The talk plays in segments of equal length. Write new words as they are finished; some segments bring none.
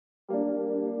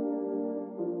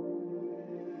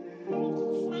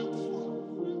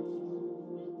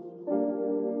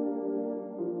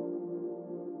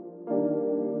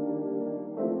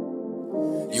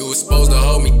was supposed to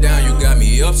hold me down, you got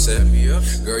me upset.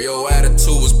 Girl, your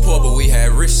attitude was poor, but we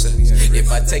had reset.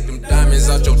 If I take them diamonds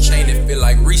out your chain, it feel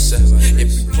like reset.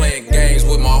 If you playing games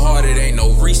with my heart, it ain't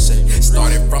no reset.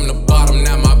 Started from the bottom,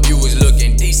 now my view is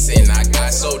looking decent. I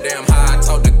got so damn high, I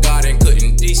talked to God and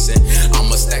couldn't decent.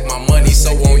 I'ma stack my money,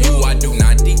 so on you I do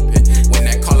not deepen. When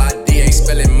that call ID ain't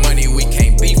spelling money, we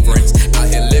can't be friends. Out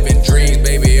here living dreams,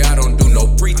 baby, I don't do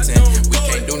no pretend. We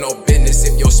can't do no business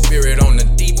if your spirit on the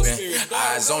deep end.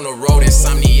 Eyes on the road,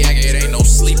 insomniac, it ain't no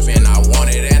sleeping. I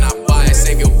want it and I buy it,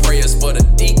 save your prayers for the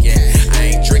deacon.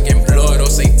 I ain't drinking blood or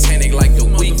satanic like the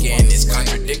weekend. It's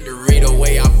contradictory the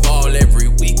way I fall every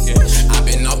weekend. I've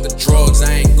been off the drugs,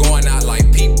 I ain't going out like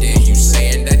Peep did. You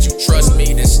saying that you trust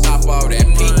me, then stop all that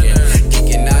peeking.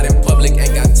 Geeking out in public,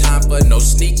 ain't got time for no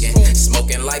sneaking.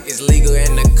 Smoking like it's legal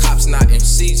and the cops not in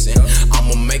season.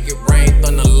 I'ma make it rain,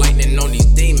 thunder, lightning on these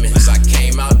demons. I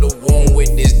came out the womb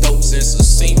with this dope sense of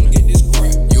semen.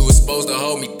 You was supposed to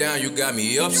hold me down, you got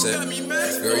me upset.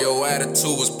 Girl, your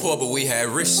attitude was poor, but we had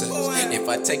reset. If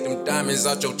I take them diamonds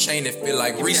out your chain, it feel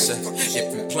like reset.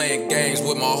 If you playing games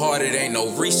with my heart, it ain't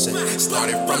no reset.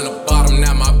 Started from the bottom,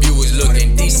 now my view is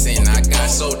looking decent. I got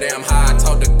so damn high, I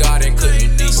talked to God and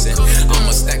couldn't decent.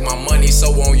 I'ma stack my money,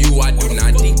 so on you I do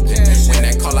not deepen. When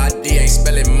that call ID ain't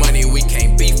spelling money, we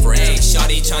can't be friends. Hey,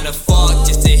 shawty tryna fuck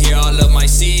just to hear all of my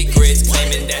secrets.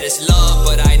 Claiming that it's love,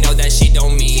 but I know that she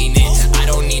don't mean it. I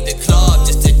don't need the club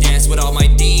just to dance with all my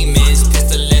demons.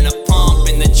 Pistol in a pump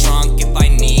in the trunk if I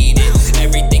need it.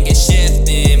 Everything is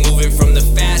shifting, moving from the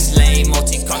fast lane.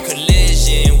 Multi-car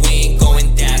collision, we ain't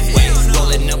going that way.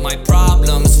 Rolling up my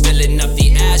problems, filling up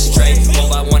the ashtray. One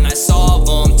by one I solve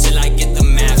them till I get the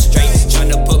math straight.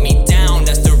 Tryna put me down,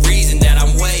 that's the reason that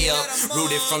I'm way up.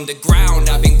 Rooted from the ground,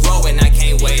 I've been growing, I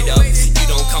can't wait up. You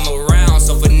don't come around,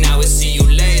 so for now it's see you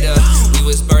later. We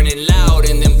was burning loud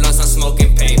and then blunts I'm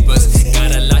smoking papers.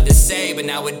 Got a lot to say, but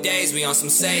nowadays we on some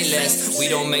say less. We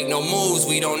don't make no moves,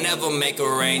 we don't ever make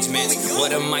arrangements.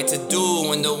 What am I to do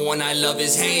when the one I love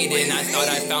is hating? I thought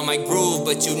I found my groove,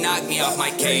 but you knocked me off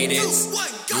my cadence.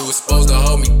 You was supposed to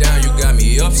hold me down, you got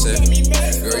me upset.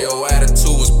 Girl, your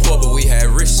attitude was poor, but we had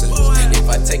reset. If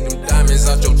I take them diamonds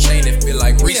out your chain, it feel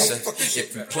like reset.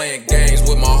 If you playing games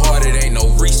with my